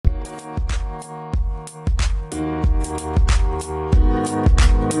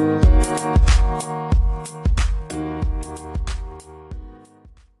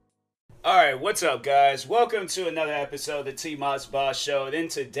What's up, guys? Welcome to another episode of the T-Moss Boss Show. And in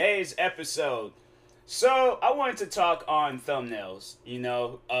today's episode, I wanted to talk on thumbnails.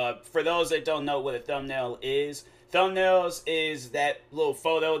 For those that don't know what a thumbnail is, thumbnails is that little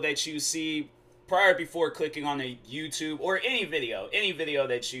photo that you see prior before clicking on a YouTube or any video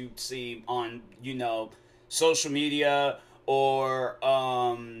that you see on, social media or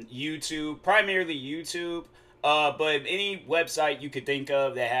YouTube, primarily YouTube. But any website you could think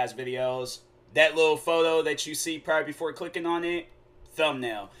of that has videos, that little photo that you see prior before clicking on it,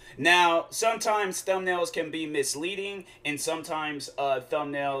 thumbnail. Now, sometimes thumbnails can be misleading, and sometimes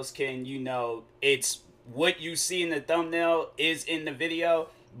thumbnails can, it's what you see in the thumbnail is in the video,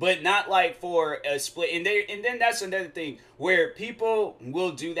 but not like for a split. And then that's another thing where people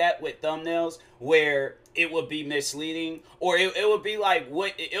will do that with thumbnails, where it will be misleading, or it will be like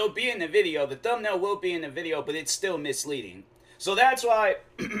what it'll be in the video. The thumbnail will be in the video, but it's still misleading. So that's why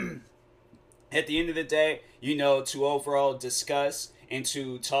at the end of the day, to overall discuss and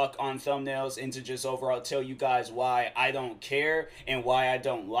to talk on thumbnails and to just overall tell you guys why I don't care and why I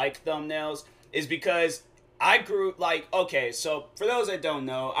don't like thumbnails is because I grew so for those that don't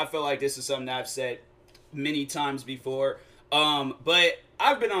know, I feel like this is something I've said many times before. But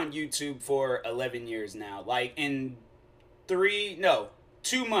I've been on YouTube for 11 years now. Like in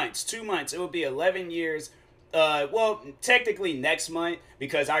 2 months. It will be 11 years. Technically next month,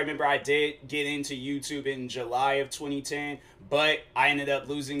 because I remember I did get into YouTube in July of 2010, but I ended up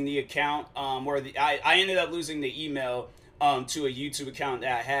losing the account, I ended up losing the email to a YouTube account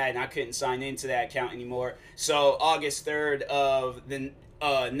that I had, and I couldn't sign into that account anymore. So August 3rd of the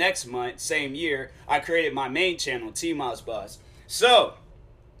next month, same year, I created my main channel, T-Moss Boss.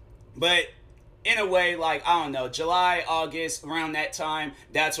 But in a way, July, August, around that time,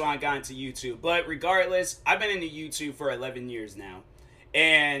 that's when I got into YouTube. But regardless, I've been into YouTube for 11 years now.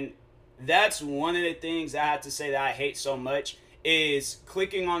 And that's one of the things I have to say that I hate so much is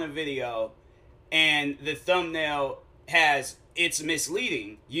clicking on a video and the thumbnail it's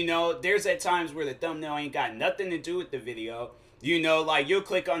misleading. There's at times where the thumbnail ain't got nothing to do with the video. You'll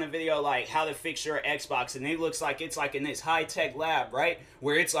click on a video like how to fix your Xbox, and it looks like it's like in this high-tech lab, right?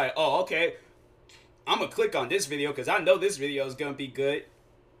 Where it's like, oh, okay, I'm going to click on this video because I know this video is going to be good.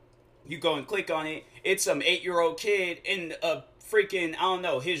 You go and click on it. It's some 8-year-old kid in a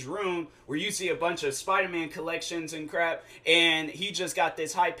freaking, his room where you see a bunch of Spider-Man collections and crap, and he just got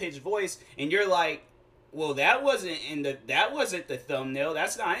this high-pitched voice, and you're like, well, that wasn't the thumbnail.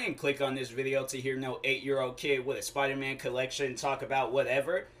 I didn't click on this video to hear no 8-year-old kid with a Spider-Man collection talk about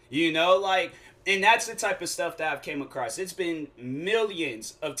whatever. And that's the type of stuff that I've came across. It's been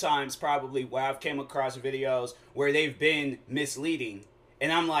millions of times probably where I've came across videos where they've been misleading.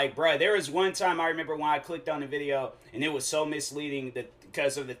 And I'm like, bruh, there was one time I remember when I clicked on the video and it was so misleading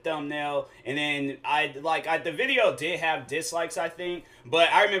because of the thumbnail. And then the video did have dislikes, I think. But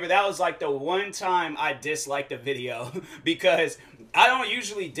I remember that was like the one time I disliked the video because I don't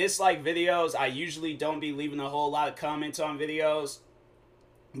usually dislike videos. I usually don't be leaving a whole lot of comments on videos.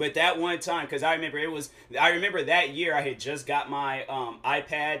 But that one time, because I remember that year I had just got my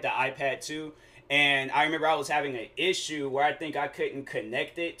iPad, the iPad 2, and I remember I was having an issue where I think I couldn't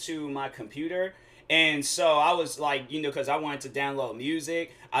connect it to my computer. And so I was like, because I wanted to download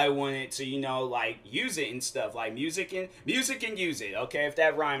music, I wanted to, use it and stuff, like music and use it, okay, if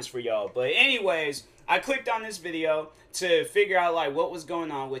that rhymes for y'all. But anyways, I clicked on this video to figure out what was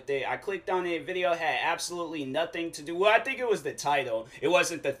going on with it. I clicked on it. Video had absolutely nothing to do. Well, I think it was the title. It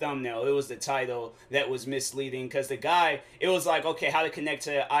wasn't the thumbnail. It was the title that was misleading because the guy, it was like, okay, how to connect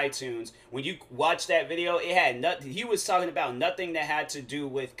to iTunes. When you watch that video, it had nothing. He was talking about nothing that had to do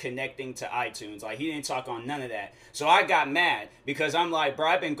with connecting to iTunes. He didn't talk on none of that. So I got mad because I'm like, bro,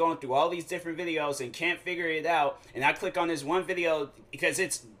 I've been going through all these different videos and can't figure it out. And I click on this one video because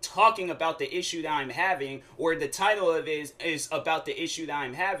it's talking about the issue that I'm having, or the title of it is about the issue that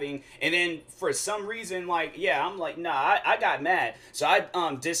I'm having. And then for some reason, I'm like, nah, I got mad. So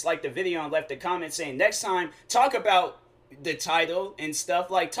I disliked the video and left a comment saying, next time, talk about the title and stuff.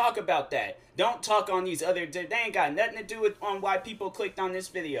 Talk about that. Don't talk on these other, they ain't got nothing to do with on why people clicked on this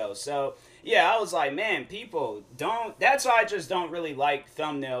video. So yeah, I was like, man, people don't, that's why I just don't really like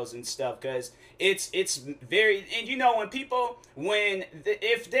thumbnails and stuff, because it's very, and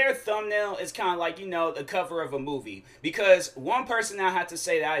if their thumbnail is kind of like, the cover of a movie, because one person I have to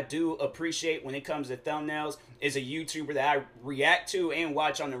say that I do appreciate when it comes to thumbnails is a YouTuber that I react to and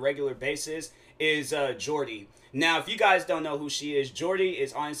watch on a regular basis is Jordy. Now, if you guys don't know who she is, Jordy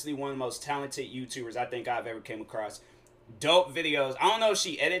is honestly one of the most talented YouTubers I think I've ever came across. Dope videos. I don't know if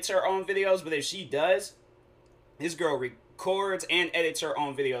she edits her own videos, but if she does, this girl records and edits her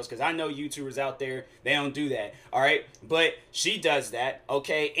own videos, because I know YouTubers out there, they don't do that, all right? But she does that,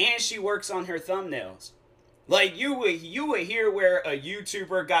 okay? And she works on her thumbnails. Like, you would hear where a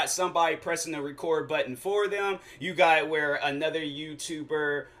YouTuber got somebody pressing the record button for them. You got where another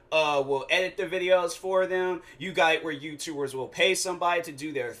YouTuber will edit the videos for them. You got where YouTubers will pay somebody to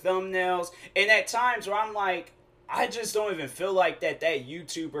do their thumbnails. And at times where I'm like, I just don't even feel like that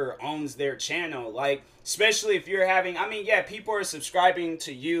YouTuber owns their channel. Like, especially if you're having, I mean, yeah, people are subscribing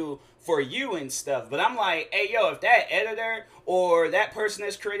to you for you and stuff, but I'm like, hey, yo, if that editor or that person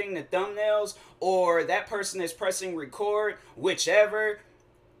that's creating the thumbnails or that person that's pressing record, whichever,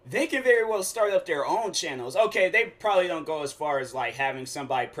 they can very well start up their own channels. Okay, they probably don't go as far as like having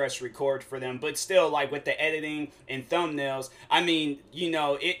somebody press record for them, but still, like with the editing and thumbnails, I mean, you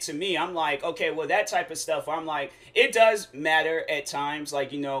know, it to me, I'm like, okay, well, that type of stuff, I'm like, it does matter at times,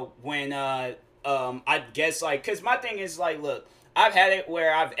 like, you know, when I guess, like, because my thing is like, look, I've had it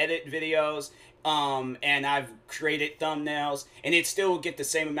where I've edited videos and I've created thumbnails, and it still will get the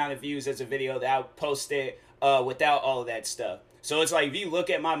same amount of views as a video that I posted without all of that stuff. So it's like, if you look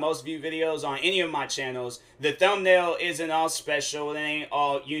at my most viewed videos on any of my channels, the thumbnail isn't all special. It ain't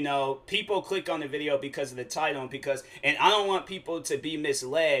all, you know, people click on the video because of the title, and I don't want people to be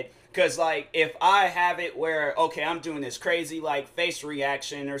misled. Because, like, if I have it where, okay, I'm doing this crazy, like, face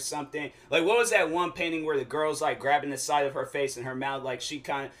reaction or something. Like, what was that one painting where the girl's, like, grabbing the side of her face and her mouth, like, she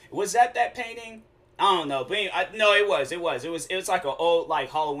kind of... Was that painting? I don't know. But no, it was like an old,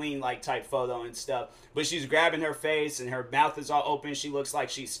 like, Halloween, like, type photo and stuff. But she's grabbing her face and her mouth is all open. She looks like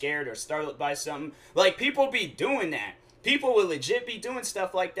she's scared or startled by something. Like, people be doing that. People will legit be doing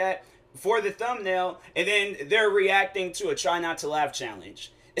stuff like that for the thumbnail, and then they're reacting to a try not to laugh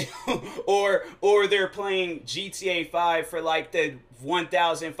challenge. or they're playing GTA 5 for like the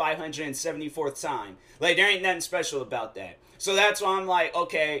 1574th time. Like, there ain't nothing special about that. So that's why I'm like,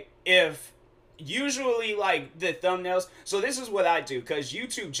 okay, if usually like the thumbnails, so this is what I do, because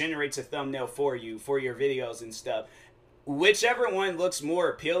YouTube generates a thumbnail for you for your videos and stuff. Whichever one looks more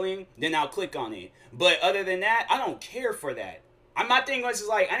appealing, then I'll click on it. But other than that, I don't care for that. My thing was, is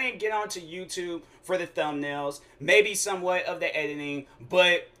like, I didn't get onto YouTube for the thumbnails, maybe somewhat of the editing,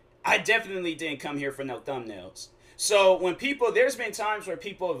 but I definitely didn't come here for no thumbnails. So when people, there's been times where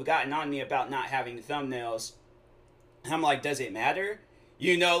people have gotten on me about not having the thumbnails. I'm like, does it matter?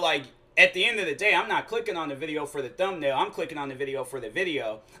 You know, like, at the end of the day, I'm not clicking on the video for the thumbnail. I'm clicking on the video for the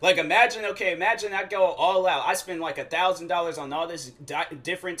video. Like, imagine I go all out. I spend like $1,000 on all this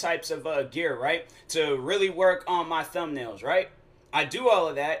different types of gear, right? To really work on my thumbnails, right? I do all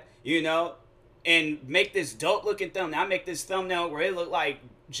of that, you know, and make this dope looking thumbnail. I make this thumbnail where it looked like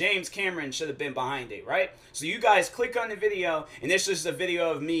James Cameron should have been behind it, right? So you guys click on the video, and this is a video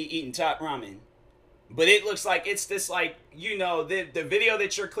of me eating top ramen. But it looks like it's this, like, you know, the video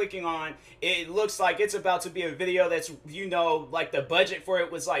that you're clicking on, it looks like it's about to be a video that's, you know, like the budget for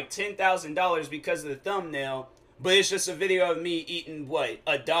it was like $10,000 because of the thumbnail. But it's just a video of me eating, what,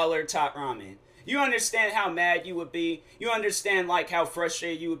 $1 top ramen. You understand how mad you would be? You understand, like, how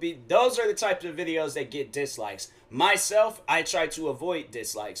frustrated you would be? Those are the types of videos that get dislikes. Myself, I try to avoid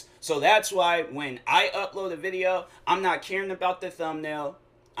dislikes. So that's why when I upload a video, I'm not caring about the thumbnail.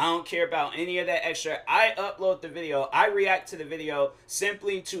 I don't care about any of that extra. I upload the video. I react to the video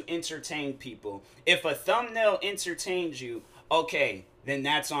simply to entertain people. If a thumbnail entertains you, okay, then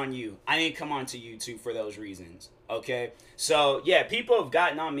that's on you. I didn't come onto YouTube for those reasons. Okay, so yeah, people have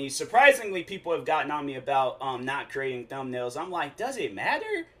gotten on me. Surprisingly, people have gotten on me about not creating thumbnails. I'm like, does it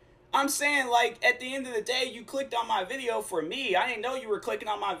matter? I'm saying, like, at the end of the day, you clicked on my video for me. I didn't know you were clicking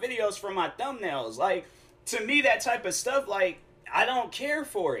on my videos for my thumbnails. Like, to me, that type of stuff, like, I don't care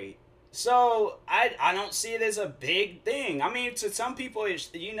for it. So I don't see it as a big thing. I mean, to some people,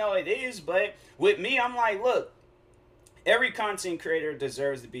 you know, it is. But with me, I'm like, look, every content creator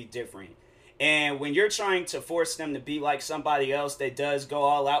deserves to be different. And when you're trying to force them to be like somebody else that does go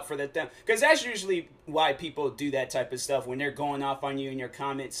all out for them, because that's usually why people do that type of stuff, when they're going off on you in your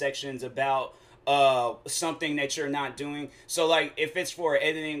comment sections about something that you're not doing. So like, if it's for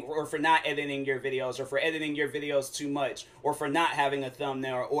editing, or for not editing your videos, or for editing your videos too much, or for not having a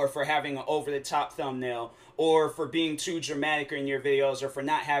thumbnail, or for having an over-the-top thumbnail, or for being too dramatic in your videos, or for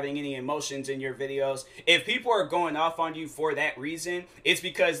not having any emotions in your videos, if people are going off on you for that reason, it's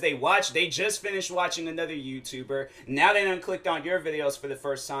because they just finished watching another YouTuber, now they done clicked on your videos for the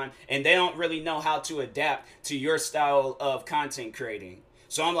first time, and they don't really know how to adapt to your style of content creating.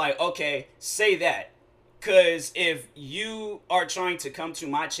 So I'm like, okay, say that. Because if you are trying to come to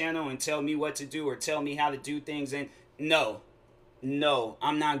my channel and tell me what to do, or tell me how to do things, and no,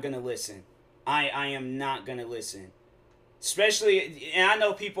 I'm not going to listen. I am not going to listen. Especially, and I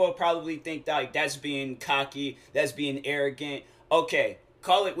know people probably think that, like, that's being cocky, that's being arrogant. Okay,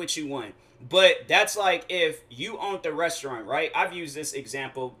 call it what you want. But that's like if you own the restaurant, right? I've used this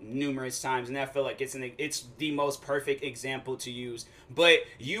example numerous times, and I feel like it's the most perfect example to use. But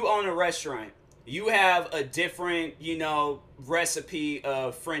you own a restaurant, you have a different, recipe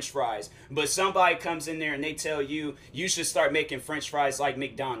of French fries, but somebody comes in there and they tell you you should start making French fries like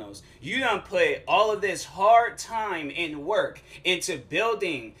McDonald's. You done put all of this hard time and work into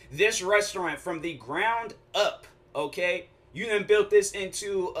building this restaurant from the ground up, okay? You done built this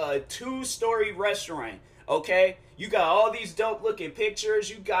into a 2-story restaurant, okay? You got all these dope looking pictures.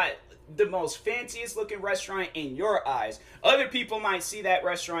 You got the most fanciest looking restaurant in your eyes. Other people might see that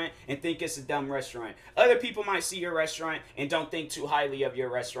restaurant and think it's a dumb restaurant. Other people might see your restaurant and don't think too highly of your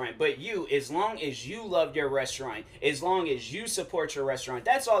restaurant. But you, as long as you love your restaurant, as long as you support your restaurant,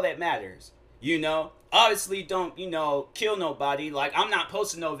 that's all that matters. Obviously don't, kill nobody. Like, I'm not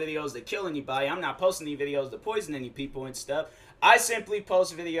posting no videos to kill anybody. I'm not posting any videos to poison any people and stuff. I simply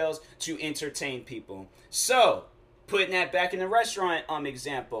post videos to entertain people. So, putting that back in the restaurant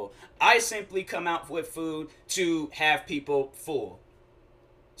example, I simply come out with food to have people full.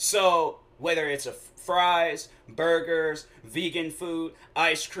 So whether it's fries, burgers, vegan food,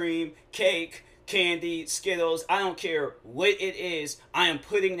 ice cream, cake, candy, Skittles, I don't care what it is, I am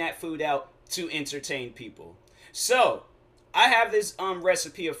putting that food out to entertain people. So I have this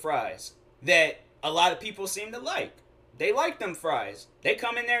recipe of fries that a lot of people seem to like. They like them fries. They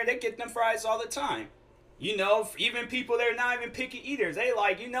come in there and they get them fries all the time. Even people that are not even picky eaters, they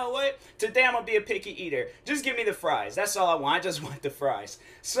like, you know what? Today I'm going to be a picky eater. Just give me the fries. That's all I want. I just want the fries.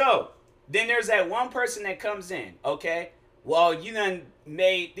 So, then there's that one person that comes in, okay? Well, you done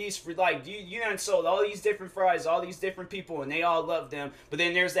made these, like, you done sold all these different fries, all these different people, and they all love them. But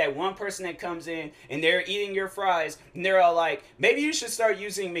then there's that one person that comes in, and they're eating your fries, and they're all like, maybe you should start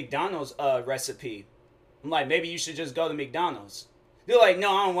using McDonald's recipe. I'm like, maybe you should just go to McDonald's. They're like,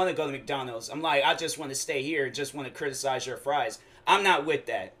 no, I don't want to go to McDonald's. I'm like, I just want to stay here and just want to criticize your fries. I'm not with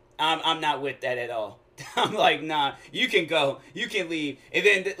that. I'm not with that at all. I'm like, nah, you can go. You can leave. And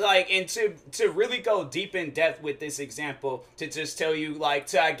then, like, and to really go deep in depth with this example, to just tell you, like,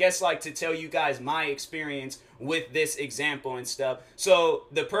 to tell you guys my experience with this example and stuff. So,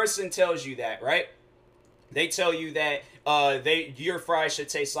 the person tells you that, right? They tell you that your fries should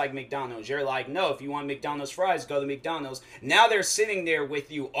taste like McDonald's. You're like, no, if you want McDonald's fries, go to McDonald's. Now they're sitting there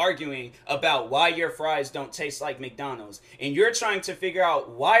with you arguing about why your fries don't taste like McDonald's. And you're trying to figure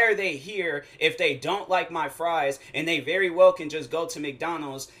out, why are they here if they don't like my fries, and they very well can just go to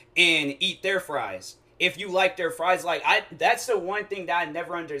McDonald's and eat their fries. If you like their fries, that's the one thing that I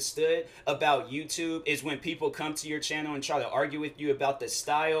never understood about YouTube, is when people come to your channel and try to argue with you about the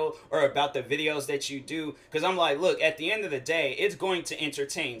style or about the videos that you do. Because I'm like, look, at the end of the day, it's going to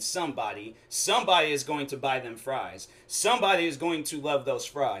entertain somebody. Somebody is going to buy them fries. Somebody is going to love those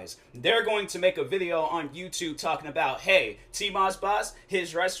fries. They're going to make a video on YouTube talking about, hey, T-Moz Boss,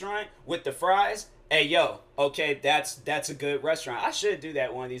 his restaurant with the fries. Hey, yo, okay, that's a good restaurant. I should do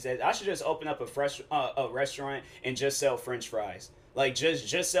that one of these days. I should just open up a restaurant and just sell French fries. Like,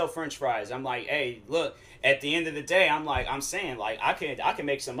 just sell French fries. I'm like, hey, look, at the end of the day, I'm saying, like, I can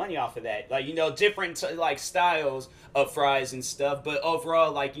make some money off of that. Like, different, like, styles of fries and stuff. But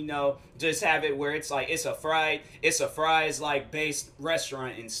overall, like, just have it where it's like, it's a fries, like, based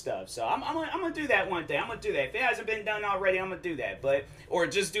restaurant and stuff. So I'm gonna do that one day. I'm gonna do that. If it hasn't been done already, I'm gonna do that. Or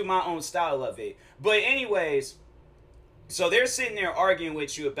just do my own style of it. But anyways, so they're sitting there arguing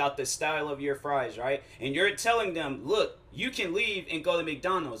with you about the style of your fries, right? And you're telling them, look, you can leave and go to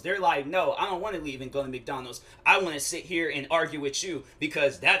McDonald's. They're like, no, I don't want to leave and go to McDonald's. I want to sit here and argue with you,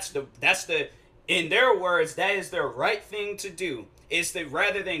 because that's the, in their words, that is the right thing to do. Is that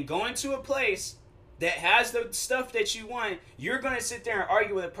rather than going to a place that has the stuff that you want, you're going to sit there and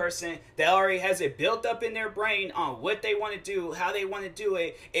argue with a person that already has it built up in their brain on what they want to do, how they want to do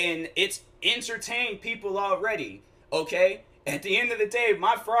it, and it's entertained people already, okay? At the end of the day,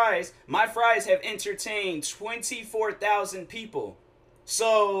 my fries have entertained 24,000 people.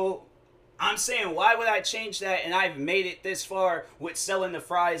 So I'm saying, why would I change that? And I've made it this far with selling the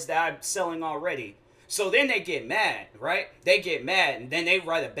fries that I'm selling already. So then they get mad, right? They get mad, and then they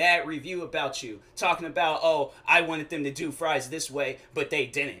write a bad review about you, talking about, oh, I wanted them to do fries this way, but they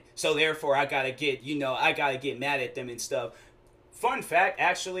didn't. So therefore, I gotta get mad at them and stuff. Fun fact,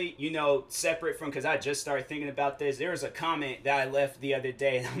 actually, separate from, because I just started thinking about this, there was a comment that I left the other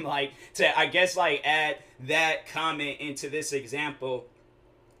day, and I'm like, add that comment into this example.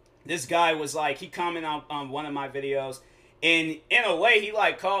 This guy was like, he commented on one of my videos, and in a way, he,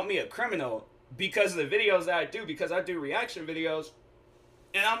 like, called me a criminal. because of the videos that I do, because I do reaction videos,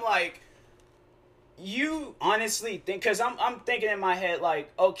 and I'm like, you honestly think, because I'm thinking in my head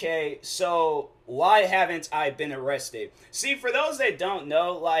like, okay, so why haven't I been arrested? See, for those that don't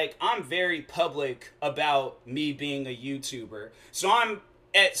know, like, I'm very public about me being a YouTuber, so I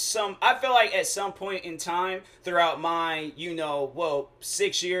feel like at some point in time throughout my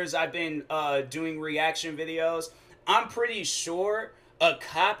 6 years I've been doing reaction videos, I'm pretty sure a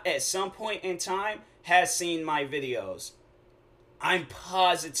cop at some point in time has seen my videos. I'm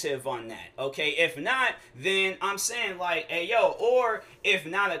positive on that. Okay, if not, then I'm saying like, hey yo, or if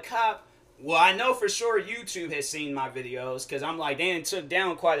not a cop, well, I know for sure YouTube has seen my videos, because I'm like, they took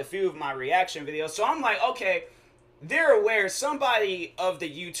down quite a few of my reaction videos. So I'm like, okay, they're aware. Somebody of the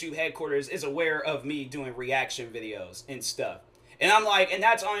YouTube headquarters is aware of me doing reaction videos and stuff. And I'm like, and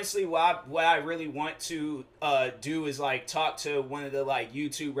that's honestly what I really want to do, is like talk to one of the like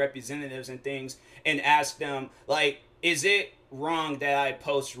YouTube representatives and things and ask them like, is it wrong that I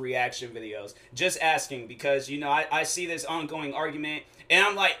post reaction videos? Just asking, because I see this ongoing argument, and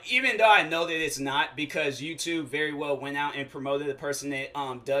I'm like, even though I know that it's not, because YouTube very well went out and promoted the person that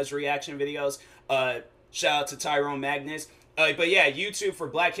does reaction videos. Shout out to Tyrone Magnus. But yeah, YouTube for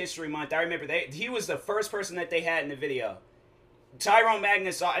Black History Month, I remember he was the first person that they had in the video. Tyrone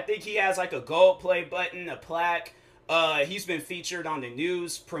Magnus, I think he has like a gold play button, a plaque. He's been featured on the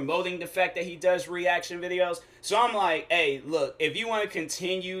news promoting the fact that he does reaction videos. So I'm like, hey, look, if you want to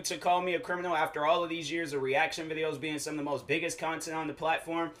continue to call me a criminal after all of these years of reaction videos being some of the most biggest content on the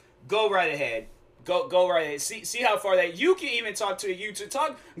platform, go right ahead. Go right ahead. See how far that you can even talk to a YouTube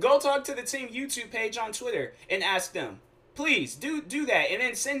go talk to the team YouTube page on Twitter and ask them. Please do that, and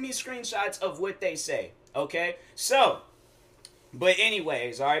then send me screenshots of what they say. Okay? So, but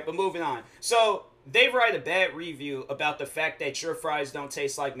anyways, all right, but moving on. So they write a bad review about the fact that your fries don't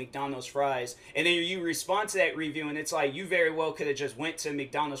taste like McDonald's fries, and then you respond to that review, and it's like, you very well could have just went to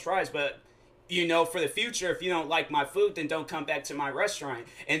McDonald's fries, but for the future, if you don't like my food, then don't come back to my restaurant.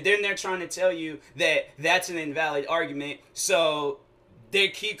 And then they're trying to tell you that that's an invalid argument, so they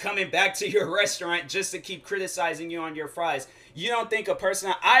keep coming back to your restaurant just to keep criticizing you on your fries. You don't think a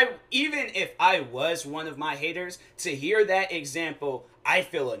person, even if I was one of my haters, to hear that example, I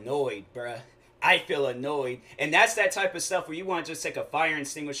feel annoyed, bruh. I feel annoyed. And that's that type of stuff where you want to just take a fire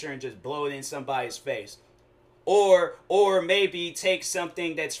extinguisher and just blow it in somebody's face. Or maybe take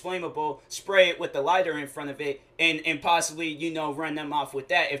something that's flammable, spray it with the lighter in front of it, and possibly, run them off with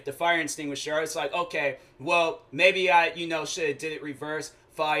that. If the fire extinguisher, it's like, okay, well, maybe I, should have did it reverse,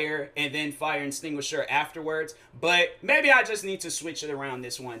 fire, and then fire extinguisher afterwards. But maybe I just need to switch it around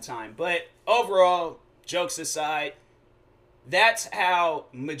this one time. But overall, jokes aside, that's how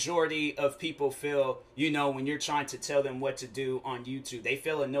majority of people feel, when you're trying to tell them what to do on YouTube. They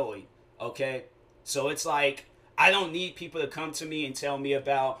feel annoyed, okay? So it's like, I don't need people to come to me and tell me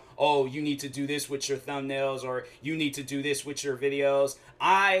about, oh, you need to do this with your thumbnails, or you need to do this with your videos.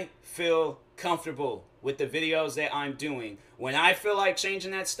 I feel comfortable with the videos that I'm doing. When I feel like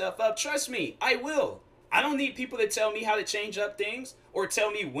changing that stuff up, trust me, I will. I don't need people to tell me how to change up things or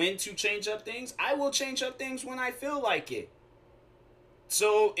tell me when to change up things. I will change up things when I feel like it.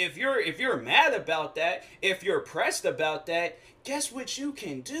 So if you're mad about that, if you're pressed about that, guess what you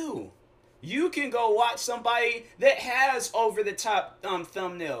can do? You can go watch somebody that has over-the-top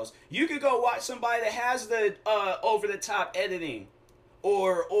thumbnails. You could go watch somebody that has the over-the-top editing,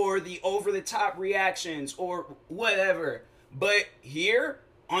 or the over-the-top reactions, or whatever. But here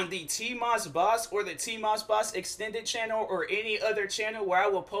on the TMOS Boss or the TMOS Boss Extended channel, or any other channel where I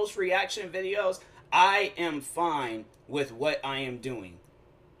will post reaction videos, I am fine with what I am doing.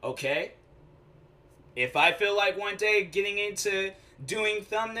 Okay? If I feel like one day getting into doing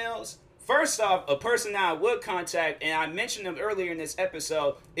thumbnails, first off, a person that I would contact, and I mentioned him earlier in this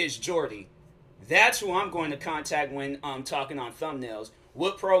episode, is Jordy. That's who I'm going to contact when I'm talking on thumbnails.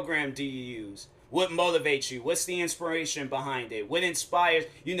 What program do you use? What motivates you? What's the inspiration behind it? What inspires,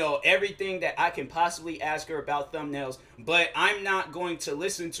 everything that I can possibly ask her about thumbnails. But I'm not going to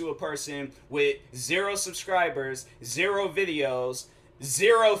listen to a person with 0 subscribers, 0 videos,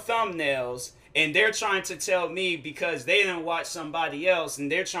 0 thumbnails, and they're trying to tell me, because they didn't watch somebody else,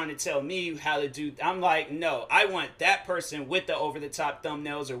 and they're trying to tell me how to do. I'm like, no, I want that person with the over-the-top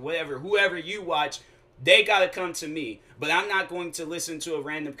thumbnails or whatever, whoever you watch, they got to come to me. But I'm not going to listen to a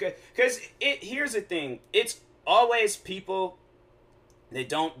random, because here's the thing. It's always people that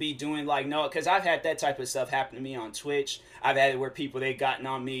don't be doing like, no, because I've had that type of stuff happen to me on Twitch. I've had it where people, they gotten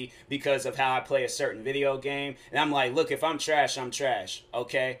on me because of how I play a certain video game. And I'm like, look, if I'm trash, I'm trash,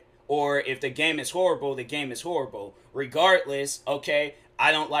 okay? or if the game is horrible, the game is horrible. Regardless, okay,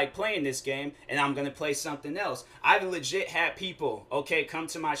 I don't like playing this game and I'm going to play something else. I've legit had people, okay, come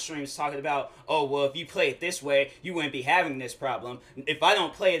to my streams talking about, oh, well, if you play it this way, you wouldn't be having this problem. If I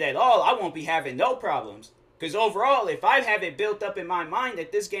don't play it at all, I won't be having no problems. Because overall, if I have it built up in my mind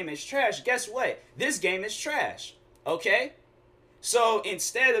that this game is trash, guess what? This game is trash, okay? So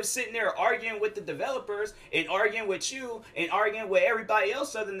instead of sitting there arguing with the developers and arguing with you and arguing with everybody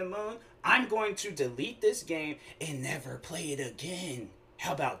else other than the moon, I'm going to delete this game and never play it again.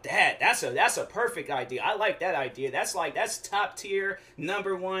 How about that? That's a perfect idea. I like that idea. That's top tier,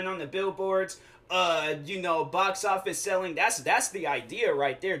 #1 on the billboards. Box office selling. That's the idea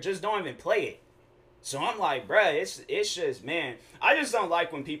right there. Just don't even play it. So I'm like, bruh, it's just, man, I just don't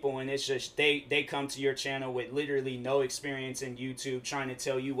like when people, when it's just, they come to your channel with literally no experience in YouTube trying to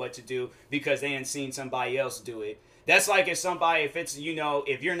tell you what to do because they ain't seen somebody else do it. That's like if it's,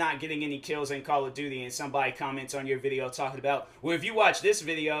 if you're not getting any kills in Call of Duty and somebody comments on your video talking about, well, if you watch this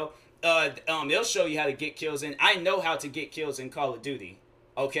video, they'll show you how to get kills in. I know how to get kills in Call of Duty.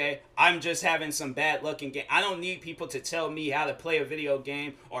 Okay, I'm just having some bad luck in game. I don't need people to tell me how to play a video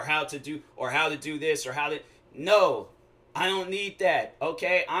game or how to do this or how to. No, I don't need that.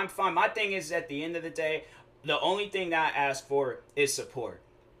 Okay, I'm fine. My thing is, at the end of the day, the only thing that I ask for is support.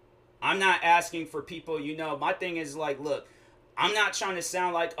 I'm not asking for people. My thing is like, look, I'm not trying to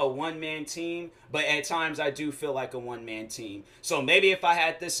sound like a one-man team, but at times I do feel like a one-man team. So maybe if I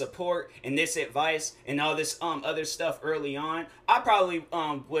had this support and this advice and all this other stuff early on, I probably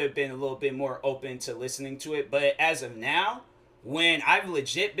would have been a little bit more open to listening to it. But as of now, when I've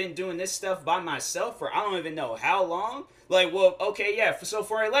legit been doing this stuff by myself for I don't even know how long, like, well, okay, yeah, so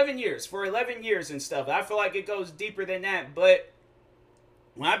for 11 years and stuff, I feel like it goes deeper than that. But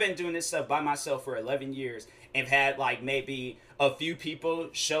when I've been doing this stuff by myself for 11 years and had like maybe a few people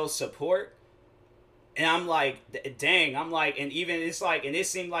show support, and I'm like, dang, I'm like, and even it's like, and it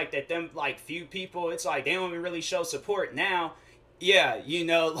seemed like that them like few people, it's like they don't even really show support now. Yeah,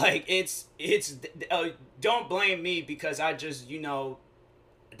 like it's don't blame me because I just,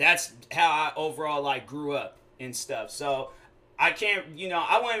 that's how I overall like grew up and stuff. So I can't,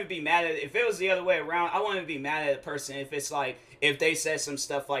 I wouldn't even be mad at it. If it was the other way around, I wouldn't be mad at a person if it's like, if they said some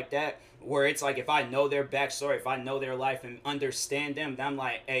stuff like that, where it's like, if I know their backstory, if I know their life and understand them, then I'm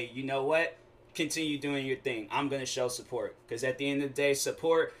like, hey, you know what? Continue doing your thing. I'm going to show support. Because at the end of the day,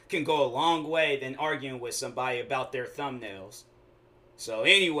 support can go a long way than arguing with somebody about their thumbnails. So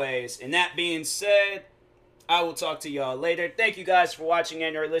anyways, and that being said, I will talk to y'all later. Thank you guys for watching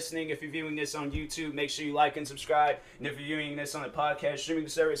and or listening. If you're viewing this on YouTube, make sure you like and subscribe. And if you're viewing this on a podcast streaming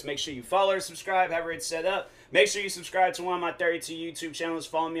service, make sure you follow or subscribe, however it's set up. Make sure you subscribe to one of my 32 YouTube channels.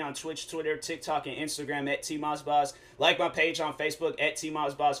 Follow me on Twitch, Twitter, TikTok, and Instagram at TMozBoss. Like my page on Facebook at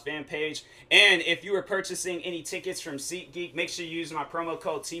TMozBoss fan page. And if you are purchasing any tickets from SeatGeek, make sure you use my promo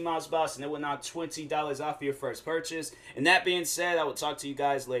code TMozBoss and it will knock $20 off your first purchase. And that being said, I will talk to you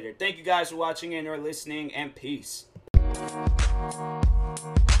guys later. Thank you guys for watching and or listening, and peace.